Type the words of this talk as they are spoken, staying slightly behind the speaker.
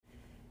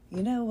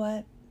You know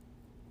what?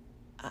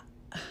 I,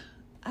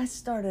 I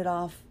started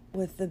off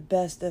with the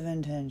best of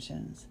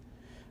intentions.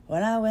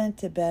 When I went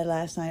to bed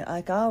last night,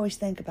 like I always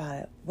think about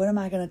it. What am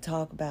I going to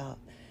talk about?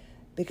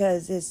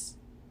 Because it's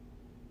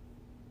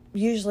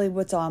usually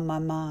what's on my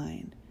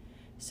mind.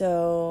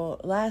 So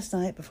last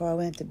night before I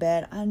went to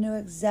bed, I knew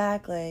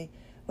exactly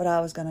what I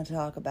was going to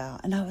talk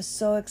about. And I was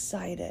so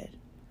excited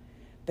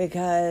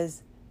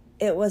because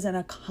it was an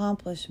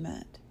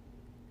accomplishment.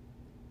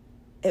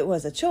 It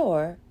was a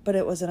chore, but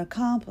it was an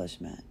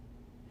accomplishment.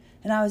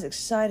 And I was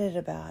excited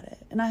about it.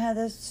 And I had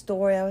this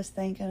story I was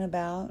thinking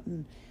about.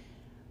 And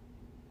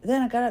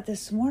then I got up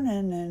this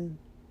morning and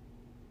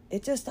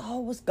it just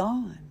all was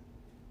gone.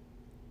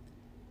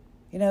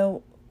 You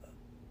know,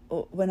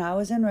 when I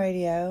was in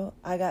radio,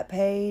 I got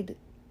paid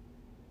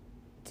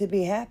to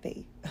be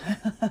happy.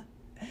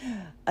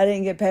 I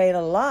didn't get paid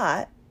a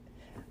lot,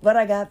 but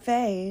I got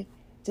paid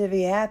to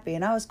be happy,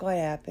 and I was quite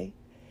happy.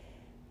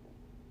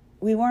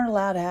 We weren't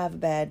allowed to have a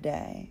bad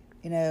day.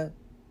 You know,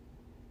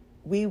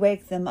 we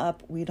wake them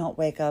up, we don't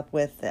wake up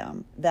with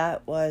them.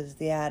 That was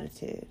the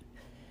attitude.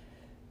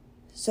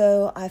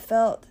 So I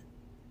felt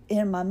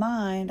in my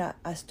mind,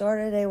 I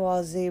started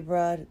AWOL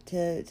Zebra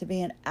to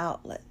be an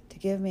outlet, to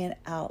give me an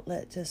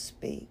outlet to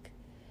speak.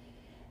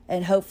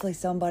 And hopefully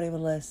somebody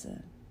would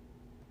listen.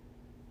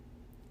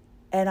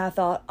 And I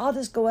thought, I'll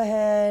just go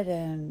ahead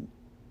and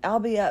I'll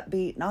be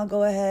upbeat and I'll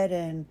go ahead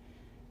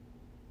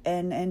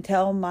and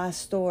tell my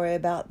story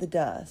about the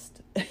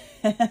dust.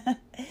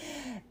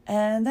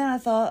 And then I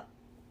thought,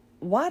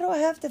 why do I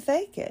have to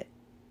fake it?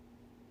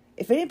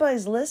 If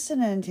anybody's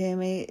listening to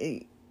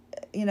me,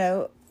 you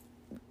know,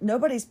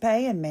 nobody's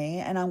paying me,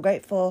 and I'm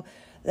grateful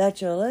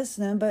that you're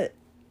listening, but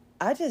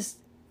I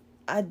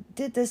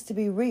did this to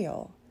be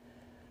real.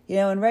 You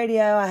know, in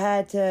radio, I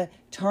had to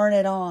turn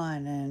it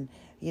on, and,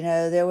 you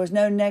know, there was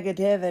no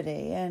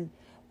negativity. And,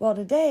 well,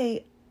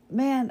 today,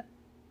 man,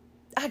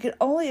 I could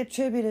only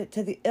attribute it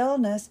to the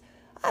illness.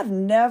 I've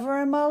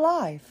never in my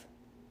life,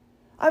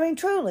 I mean,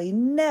 truly,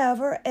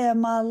 never in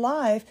my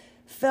life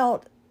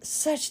felt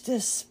such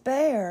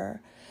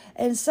despair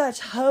and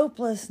such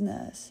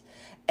hopelessness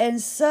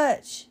and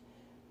such,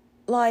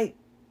 like,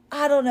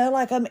 I don't know,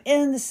 like I'm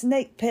in the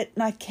snake pit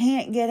and I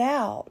can't get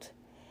out.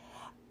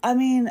 I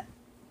mean,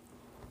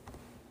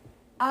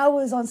 I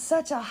was on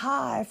such a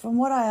high from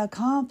what I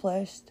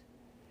accomplished.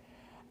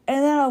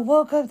 And then I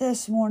woke up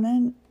this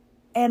morning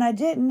and I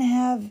didn't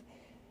have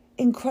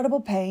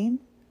incredible pain.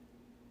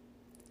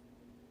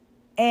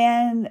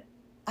 And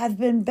I've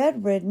been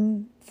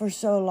bedridden for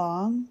so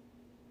long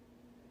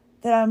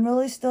that I'm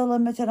really still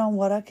limited on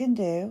what I can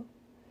do.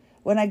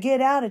 When I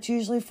get out, it's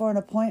usually for an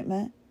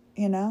appointment,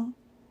 you know.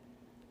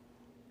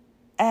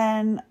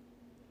 And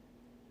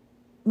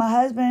my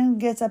husband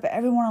gets up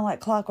every morning like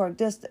clockwork,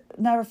 just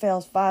never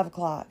fails, 5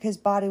 o'clock. His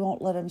body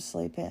won't let him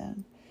sleep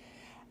in.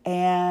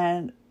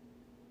 And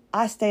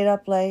I stayed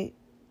up late,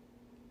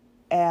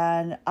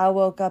 and I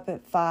woke up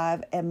at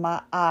 5, and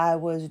my eye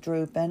was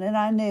drooping, and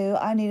I knew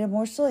I needed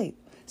more sleep,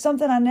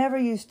 something I never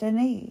used to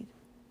need.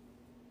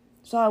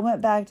 So I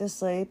went back to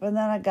sleep, and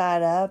then I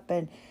got up,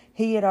 and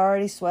he had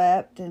already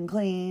swept and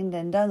cleaned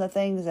and done the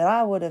things that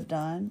I would have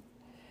done.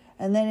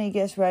 And then he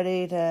gets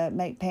ready to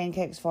make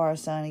pancakes for our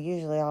son. He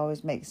usually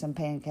always makes some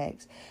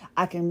pancakes.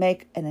 I can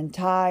make an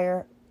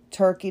entire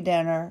turkey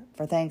dinner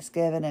for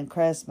Thanksgiving and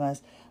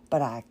Christmas,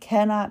 but I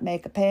cannot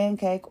make a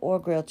pancake or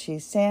grilled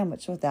cheese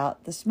sandwich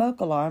without the smoke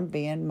alarm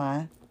being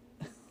my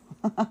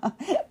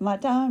my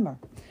timer.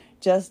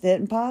 Just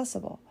isn't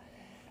possible.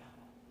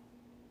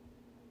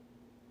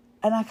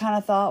 And I kind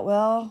of thought,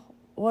 well,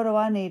 what do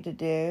I need to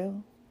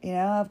do? You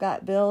know, I've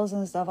got bills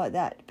and stuff like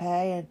that to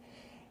pay, and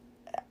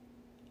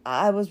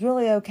I was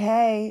really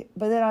okay,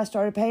 but then I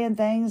started paying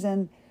things,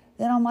 and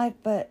then I'm like,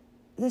 but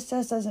this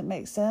just doesn't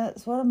make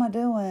sense. What am I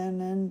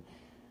doing? And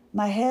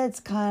my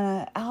head's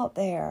kind of out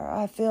there.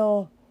 I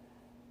feel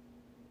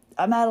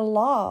I'm at a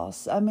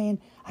loss. I mean,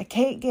 I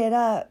can't get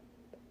up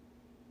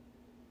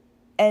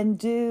and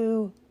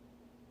do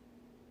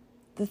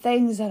the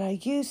things that I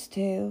used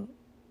to,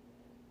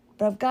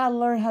 but I've got to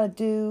learn how to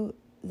do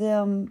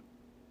them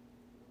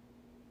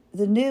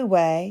the new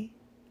way.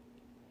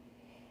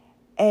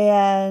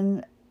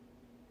 And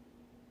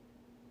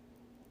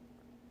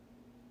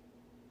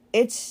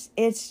it's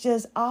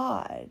just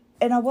odd.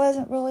 And I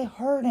wasn't really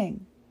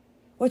hurting,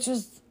 which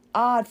was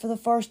odd for the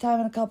first time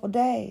in a couple of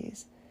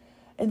days.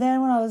 And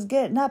then when I was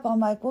getting up, I'm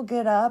like, we'll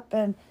get up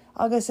and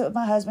I'll go sit with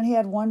my husband. He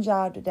had one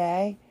job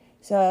today.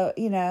 So,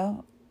 you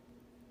know,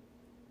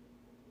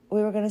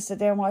 we were going to sit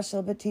there and watch a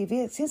little bit of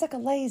TV. It seems like a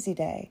lazy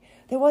day.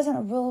 There wasn't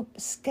a real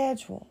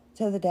schedule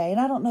to the day. And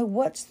I don't know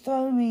what's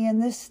thrown me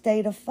in this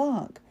state of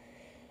funk.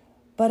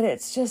 But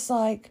it's just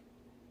like,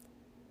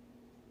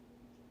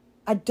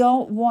 I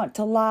don't want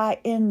to lie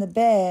in the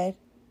bed.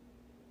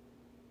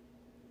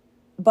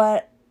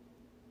 But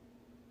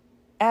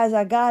as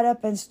I got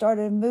up and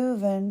started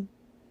moving,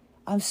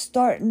 I'm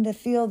starting to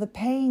feel the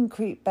pain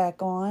creep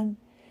back on.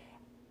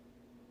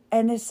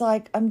 And it's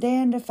like, I'm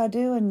damned if I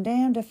do and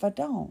damned if I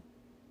don't.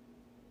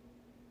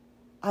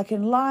 I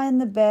can lie in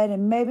the bed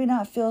and maybe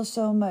not feel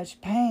so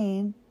much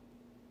pain,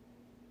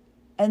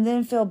 and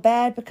then feel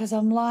bad because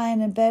I'm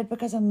lying in bed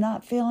because I'm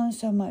not feeling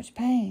so much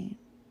pain.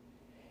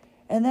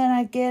 And then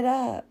I get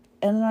up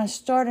and then I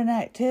start an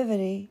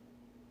activity,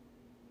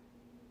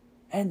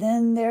 and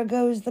then there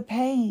goes the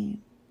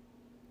pain.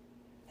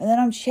 And then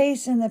I'm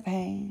chasing the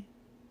pain.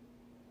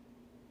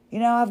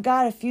 I've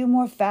got a few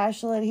more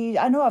fascial adhesions.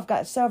 I know I've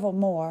got several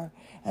more,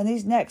 and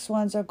these next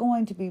ones are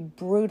going to be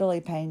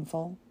brutally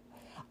painful.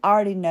 I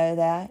already know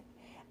that.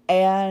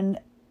 And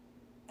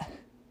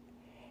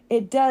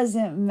it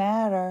doesn't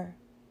matter.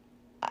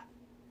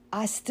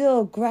 I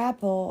still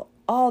grapple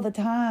all the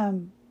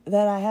time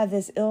that I have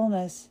this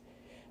illness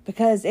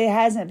because it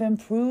hasn't been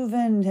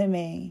proven to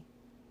me.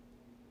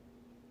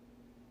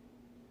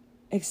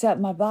 Except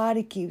my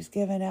body keeps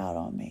giving out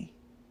on me.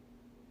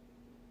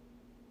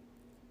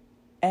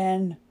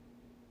 And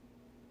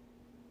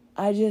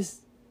I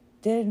just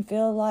didn't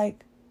feel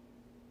like,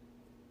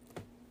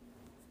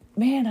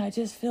 I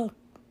just feel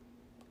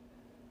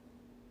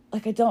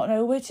like I don't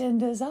know which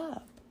end is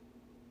up.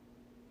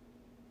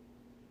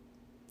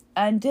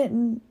 I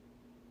didn't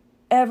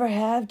ever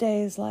have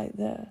days like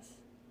this.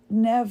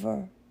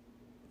 Never,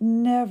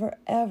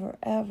 ever,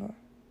 ever.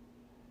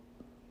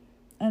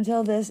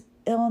 Until this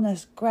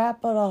illness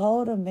grappled a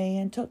hold of me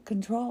and took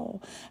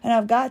control. And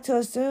I've got to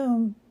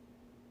assume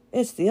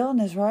it's the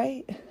illness,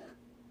 right?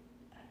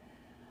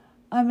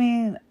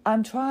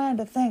 I'm trying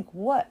to think,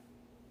 what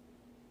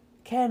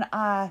can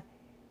I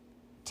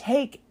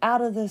take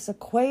out of this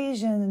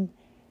equation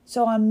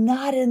so I'm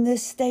not in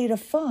this state of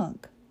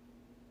funk?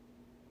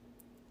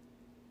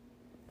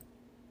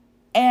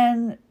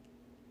 And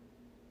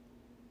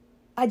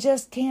I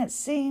just can't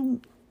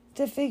seem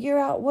to figure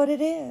out what it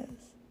is.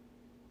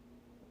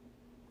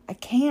 I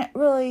can't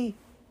really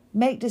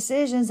make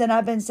decisions, and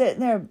I've been sitting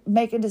there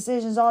making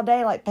decisions all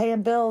day, like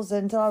paying bills,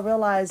 until I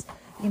realize,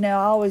 I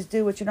always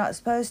do what you're not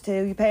supposed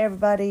to. You pay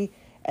everybody,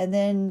 and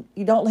then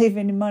you don't leave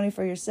any money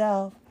for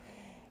yourself.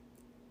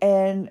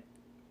 And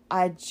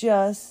I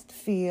just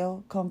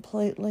feel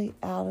completely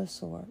out of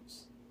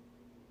sorts.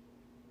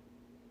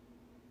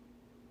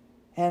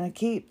 And I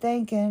keep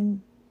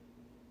thinking,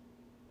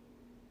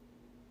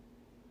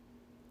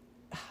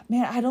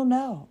 I don't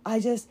know.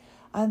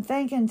 I'm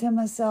thinking to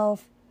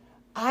myself,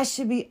 I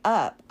should be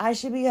up. I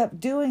should be up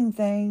doing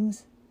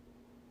things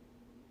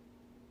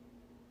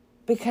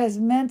because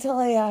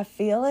mentally I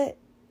feel it,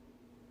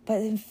 but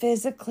then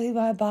physically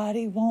my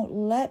body won't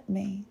let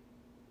me.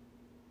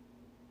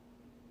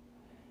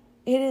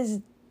 It is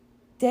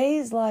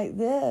days like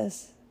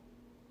this.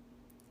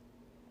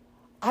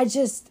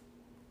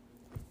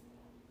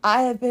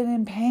 I have been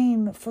in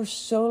pain for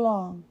so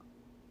long.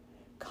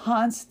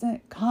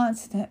 Constant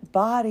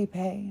body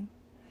pain.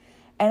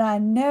 And I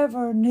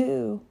never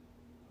knew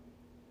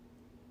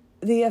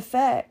the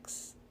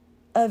effects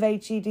of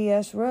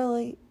HEDS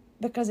really,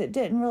 because it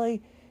didn't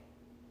really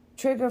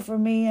trigger for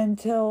me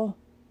until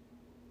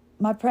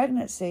my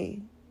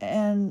pregnancy.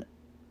 And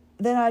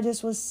then I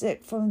just was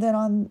sick from then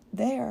on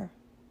there.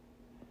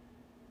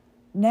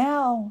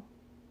 Now,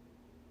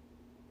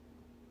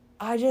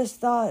 I just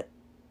thought,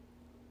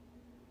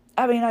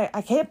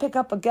 I can't pick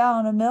up a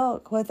gallon of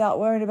milk without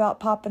worrying about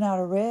popping out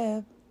a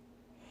rib.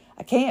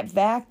 I can't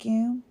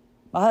vacuum.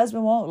 My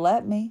husband won't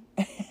let me.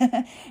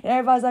 And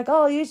everybody's like,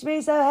 oh, you should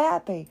be so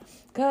happy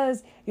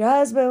because your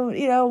husband,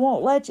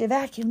 won't let you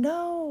vacuum.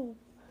 No,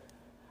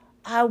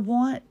 I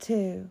want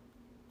to.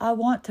 I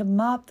want to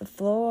mop the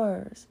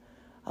floors.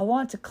 I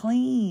want to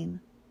clean.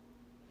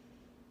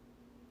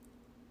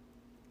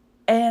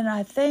 And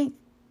I think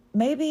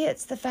maybe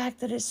it's the fact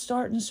that it's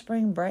starting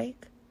spring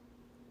break.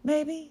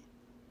 Maybe.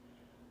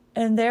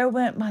 And there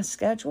went my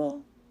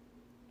schedule.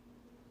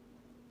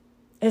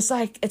 It's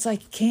like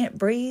you can't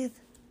breathe.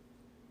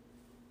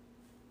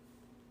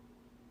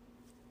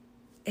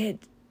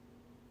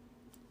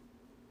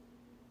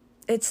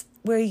 It's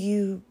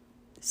where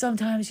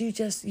sometimes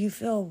you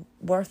feel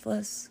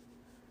worthless.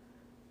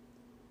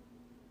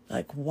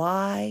 Like,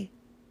 why?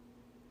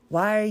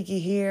 Why are you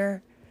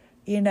here?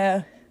 You're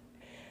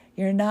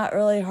not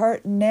really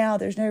hurting now.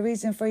 There's no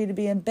reason for you to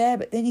be in bed,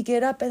 but then you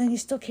get up and then you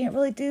still can't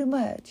really do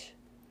much.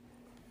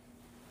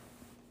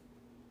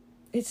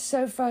 It's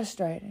so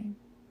frustrating.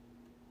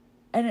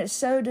 And it's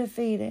so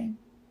defeating.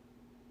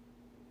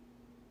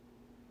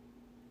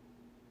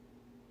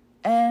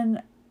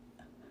 And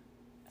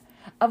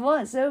I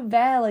want so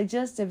badly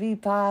just to be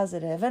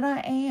positive. And I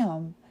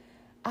am.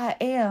 I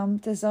am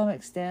to some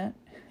extent.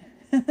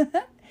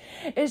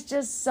 It's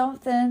just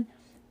something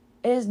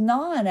is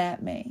gnawing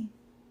at me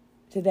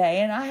today.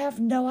 And I have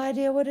no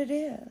idea what it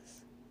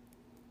is.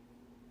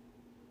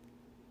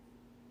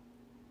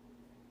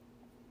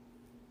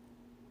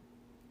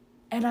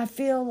 And I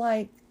feel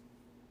like,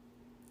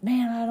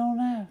 I don't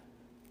know.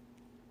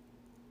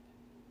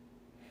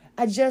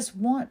 I just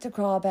want to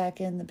crawl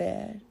back in the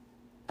bed.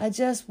 I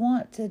just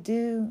want to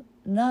do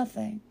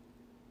nothing.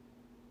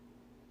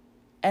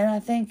 And I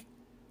think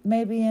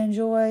maybe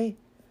enjoy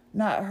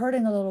not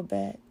hurting a little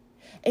bit.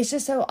 It's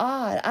just so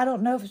odd. I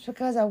don't know if it's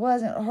because I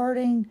wasn't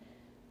hurting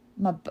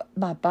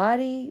My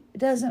body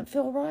doesn't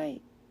feel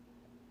right.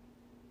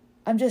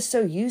 I'm just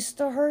so used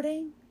to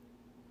hurting.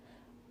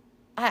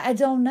 I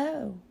don't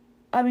know.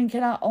 I mean,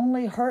 can I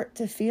only hurt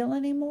to feel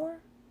anymore?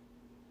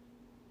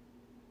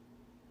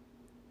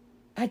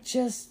 I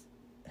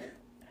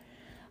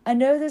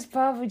know this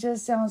probably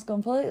just sounds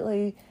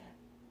completely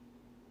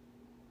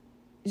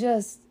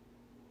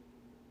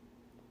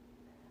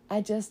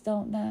I just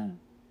don't know.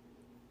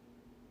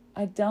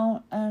 I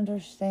don't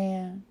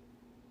understand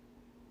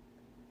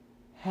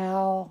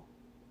how.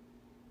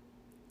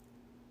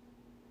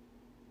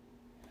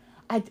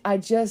 I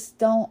just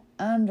don't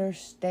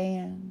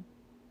understand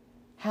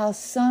how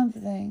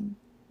something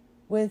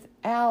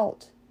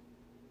without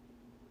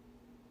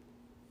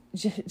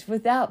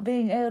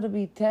being able to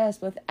be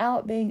tested,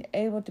 without being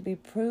able to be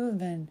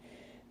proven,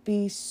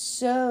 be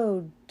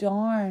so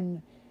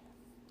darn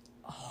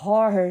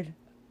hard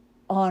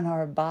on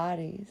our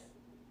bodies.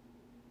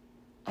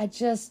 I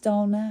just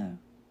don't know.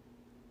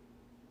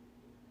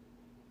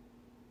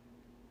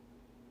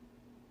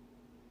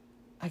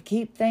 I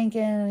keep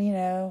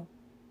thinking,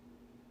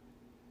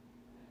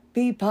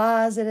 be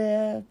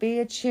positive, be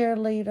a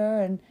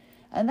cheerleader,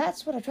 and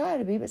that's what I try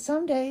to be, but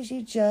some days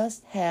you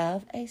just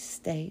have a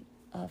state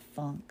of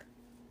funk.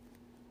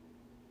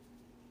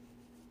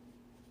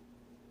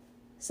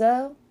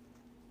 So,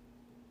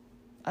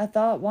 I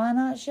thought, why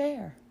not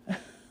share?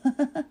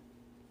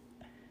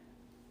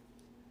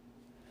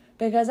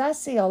 Because I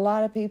see a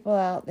lot of people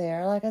out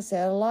there, like I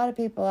said, a lot of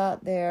people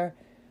out there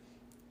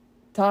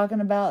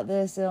talking about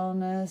this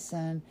illness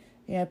and,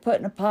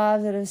 putting a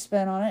positive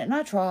spin on it. And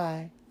I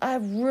try. I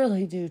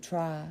really do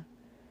try.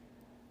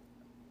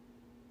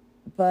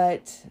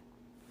 But,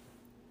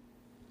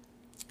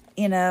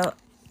 my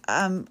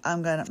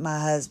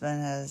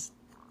husband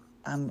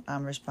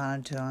I'm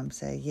responding to him,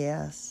 say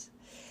yes,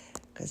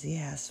 because he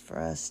asked for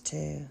us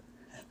too.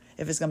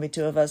 If it's going to be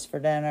 2 of us for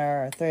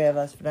dinner or 3 of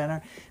us for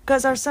dinner.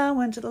 Because our son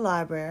went to the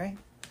library.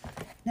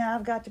 Now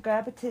I've got to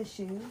grab a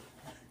tissue.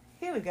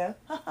 Here we go.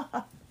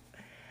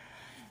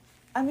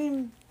 I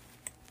mean,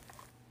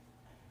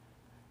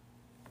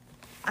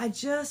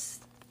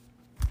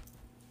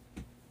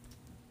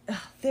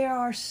 there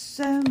are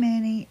so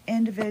many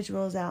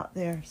individuals out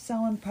there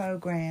selling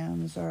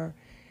programs or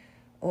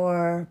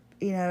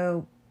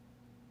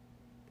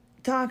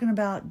talking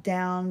about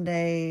down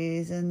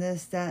days and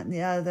this, that, and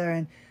the other.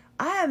 And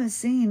I haven't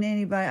seen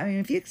anybody. I mean,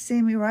 if you can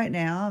see me right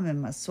now, I'm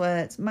in my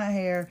sweats, my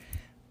hair.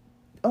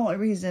 The only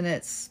reason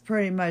it's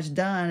pretty much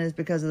done is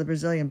because of the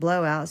Brazilian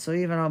blowout. So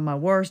even on my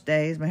worst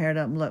days, my hair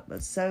doesn't look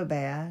but so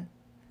bad.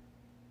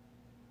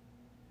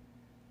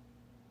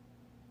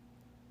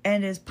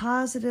 And as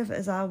positive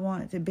as I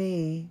want it to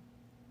be,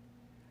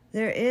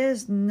 there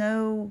is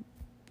no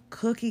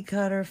cookie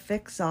cutter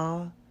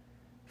fix-all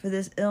for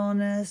this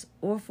illness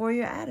or for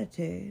your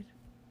attitude.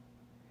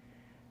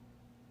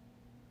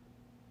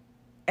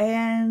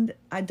 And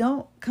I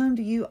don't come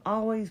to you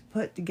always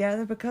put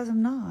together because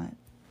I'm not.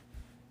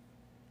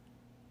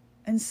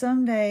 And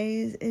some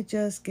days it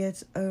just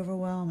gets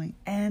overwhelming.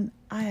 And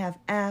I have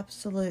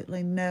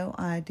absolutely no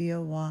idea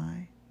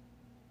why.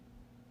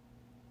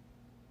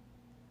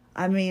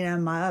 I mean,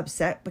 am I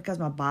upset because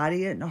my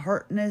body isn't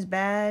hurting as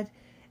bad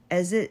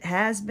as it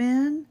has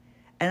been?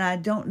 And I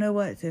don't know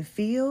what to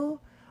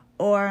feel?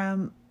 Or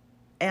am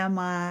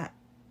I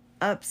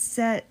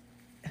upset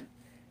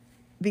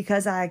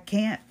because I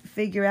can't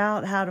figure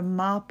out how to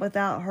mop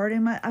without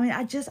hurting I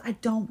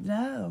don't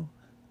know.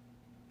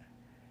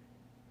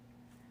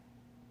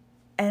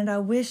 And I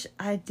wish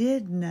I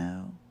did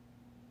know.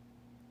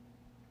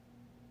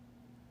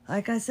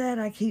 Like I said,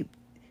 I keep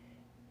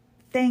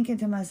thinking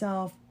to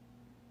myself,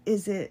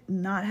 is it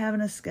not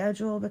having a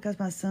schedule because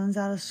my son's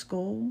out of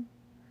school?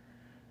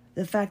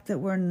 The fact that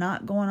we're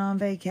not going on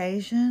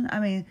vacation?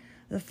 I mean,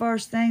 the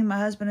first thing my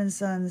husband and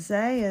son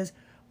say is,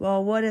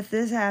 well, what if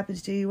this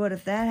happens to you? What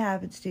if that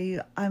happens to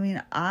you? I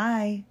mean,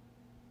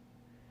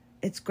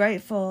 it's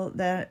grateful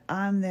that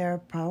I'm their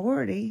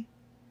priority,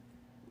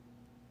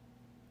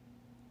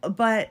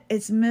 but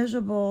it's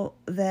miserable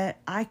that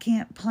I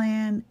can't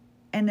plan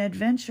an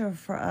adventure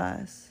for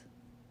us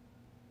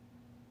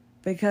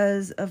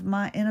because of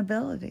my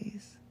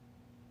inabilities.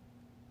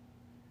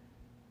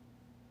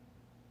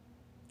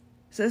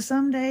 So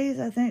some days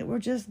I think we're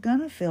just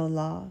gonna feel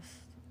lost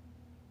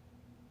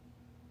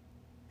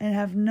and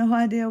have no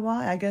idea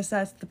why. I guess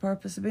that's the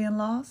purpose of being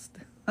lost.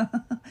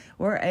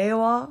 We're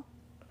AWOL.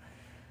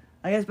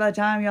 I guess by the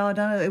time y'all are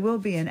done, it will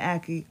be a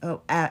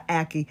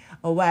wacky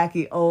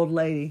old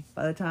lady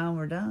by the time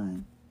we're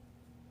done.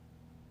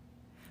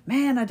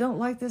 Man, I don't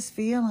like this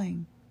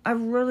feeling. I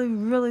really,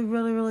 really,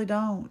 really, really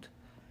don't.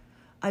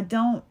 I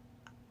don't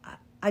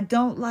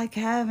like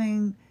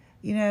having,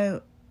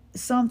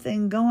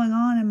 something going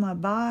on in my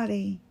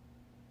body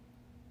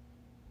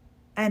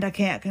and I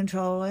can't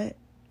control it.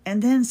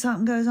 And then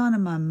something goes on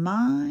in my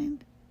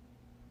mind.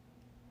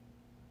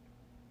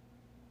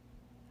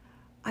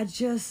 I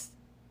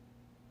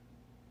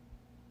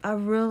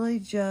really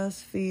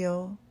just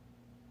feel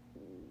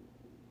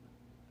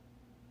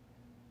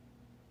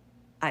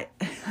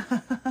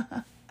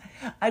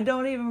I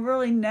don't even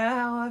really know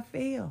how I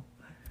feel.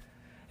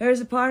 There's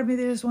a part of me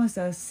that just wants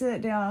to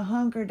sit down,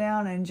 hunker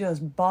down, and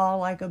just bawl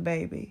like a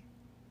baby.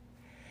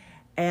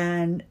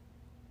 And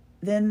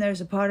then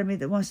there's a part of me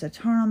that wants to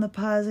turn on the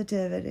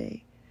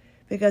positivity.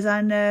 Because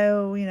I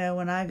know,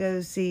 when I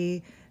go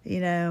see,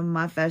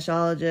 my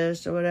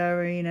fasciologist or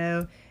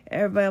whatever,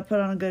 everybody will put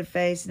on a good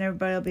face and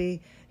everybody will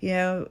be,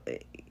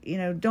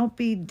 don't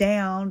be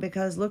down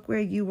because look where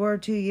you were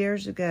 2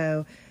 years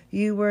ago.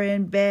 You were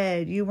in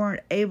bed. You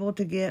weren't able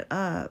to get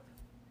up.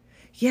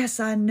 Yes,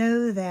 I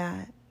know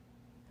that.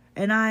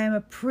 And I am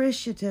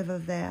appreciative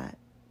of that.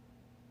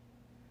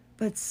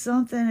 But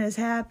something has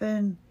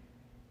happened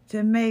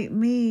to make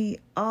me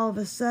all of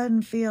a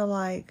sudden feel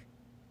like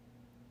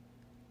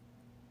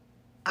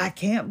I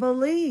can't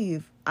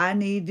believe I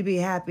need to be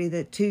happy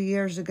that 2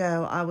 years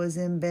ago I was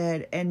in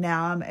bed and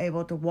now I'm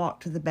able to walk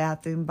to the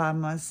bathroom by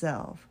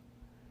myself.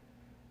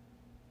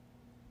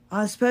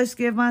 I was supposed to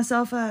give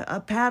myself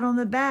a pat on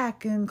the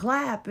back and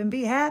clap and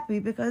be happy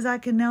because I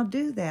can now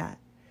do that.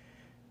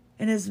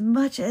 And as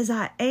much as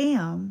I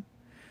am,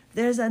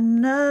 there's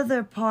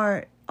another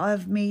part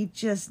of me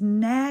just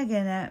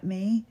nagging at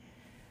me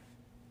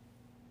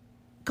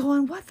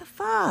going, what the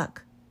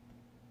fuck?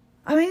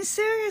 I mean,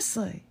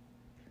 seriously.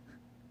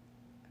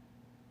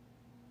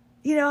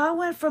 I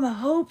went from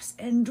hopes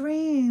and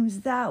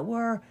dreams that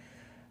were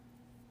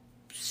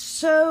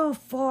so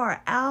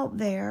far out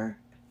there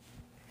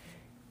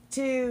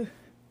to,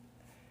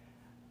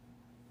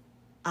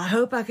 I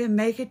hope I can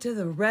make it to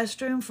the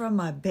restroom from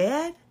my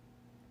bed.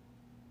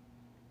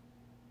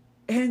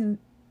 And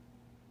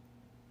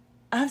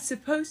I'm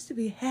supposed to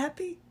be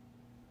happy.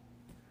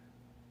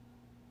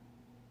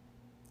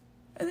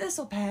 And this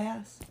will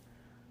pass.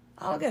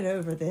 I'll get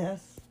over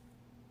this.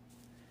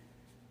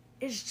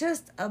 It's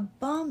just a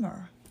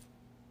bummer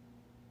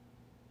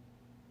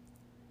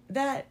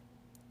that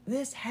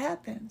this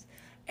happens.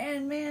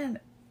 And man,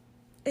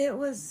 it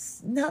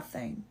was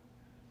nothing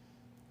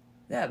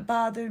that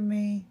bothered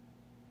me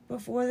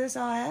before this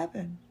all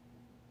happened.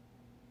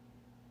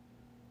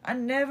 I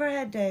never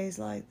had days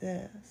like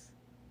this.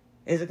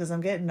 Is it because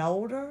I'm getting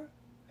older?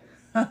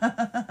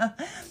 I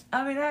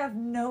mean, I have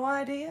no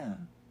idea.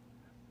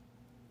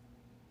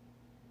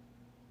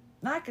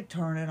 I could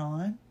turn it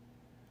on.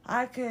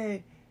 I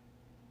could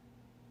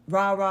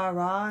rah, rah,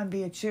 rah and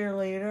be a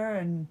cheerleader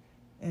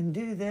and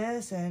do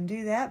this and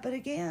do that. But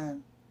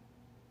again,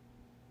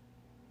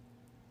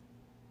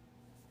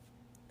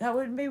 that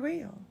wouldn't be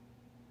real.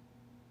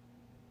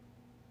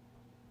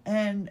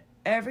 And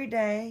every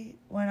day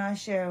when I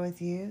share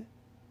with you,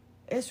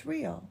 it's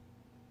real.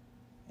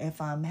 If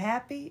I'm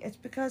happy, it's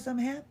because I'm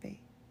happy.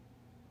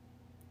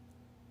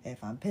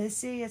 If I'm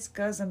pissy, it's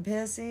because I'm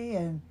pissy.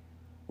 And,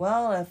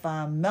 well, if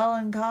I'm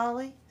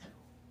melancholy,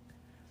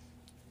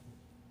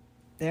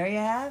 there you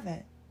have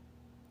it.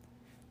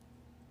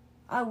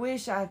 I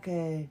wish I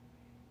could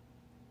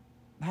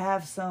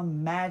have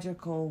some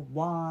magical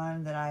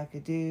wand that I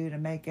could do to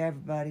make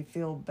everybody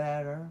feel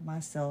better,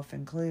 myself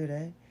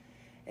included.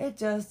 It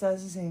just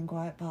doesn't seem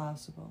quite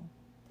possible.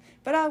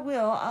 But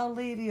I'll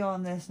leave you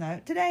on this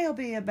note. Today will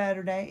be a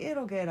better day.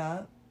 It'll get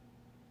up.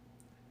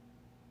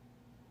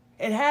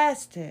 It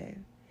has to.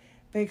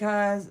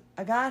 Because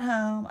I got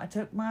home, I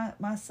took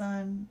my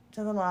son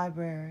to the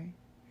library.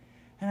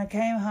 And I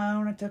came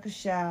home and I took a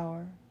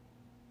shower.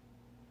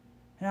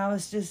 And I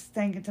was just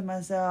thinking to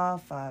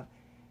myself, gotta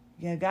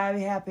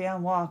be happy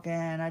I'm walking.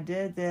 I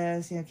did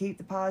this, keep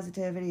the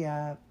positivity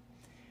up.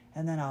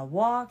 And then I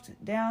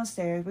walked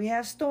downstairs. We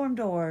have storm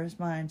doors,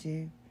 mind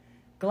you.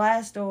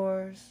 Glass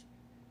doors.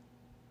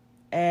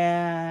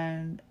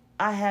 And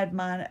I had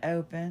mine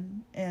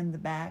open in the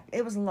back.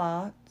 It was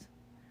locked.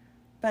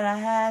 But I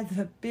had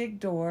the big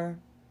door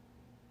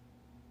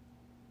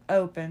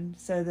open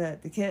so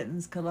that the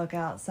kittens could look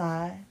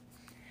outside.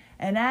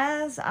 And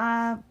as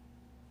I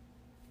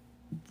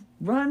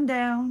run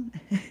down,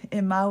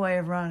 in my way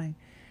of running,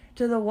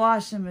 to the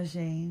washing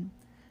machine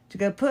to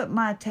go put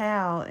my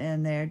towel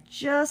in there,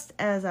 just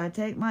as I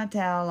take my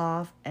towel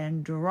off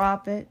and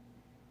drop it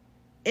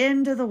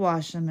into the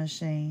washing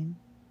machine,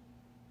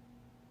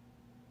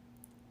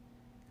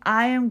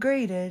 I am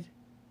greeted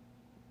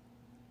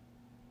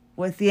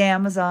with the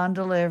Amazon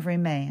delivery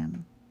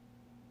man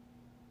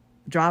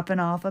dropping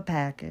off a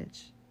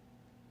package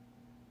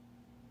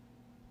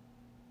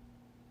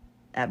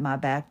at my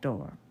back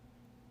door.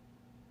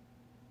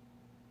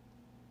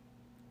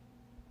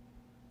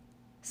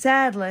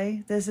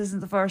 Sadly, this isn't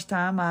the first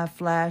time I've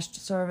flashed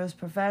service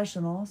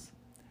professionals,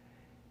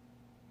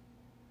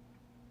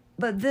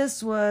 but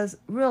this was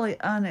really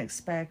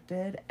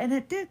unexpected, and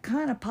it did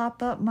kind of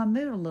pop up my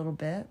mood a little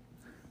bit.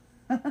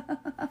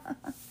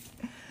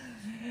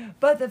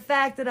 But the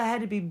fact that I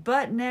had to be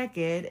butt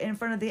naked in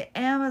front of the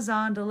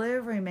Amazon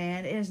delivery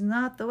man is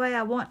not the way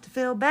I want to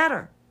feel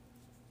better.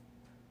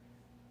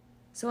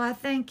 So I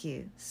thank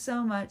you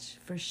so much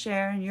for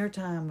sharing your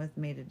time with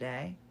me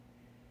today.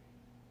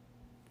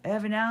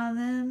 Every now and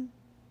then,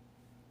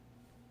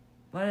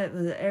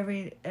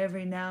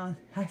 every now and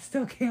I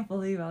still can't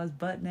believe I was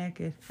butt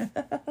naked.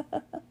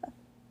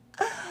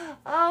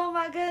 Oh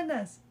my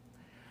goodness.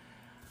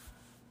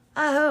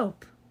 I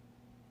hope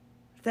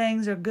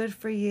things are good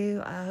for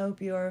you. I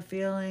hope you are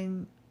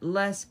feeling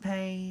less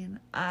pain.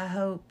 I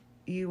hope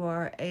you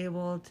are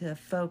able to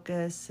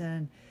focus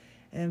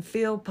and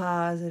feel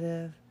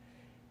positive.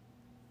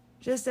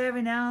 Just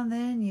every now and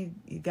then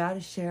you got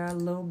to share a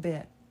little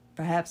bit.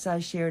 Perhaps I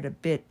shared a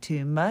bit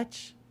too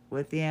much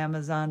with the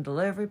Amazon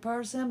delivery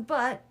person,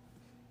 but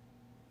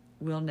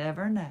we'll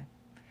never know.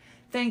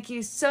 Thank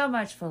you so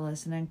much for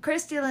listening.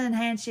 Christy Lynn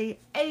Hanchey,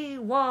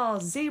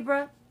 AWOL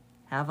Zebra.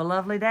 Have a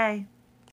lovely day.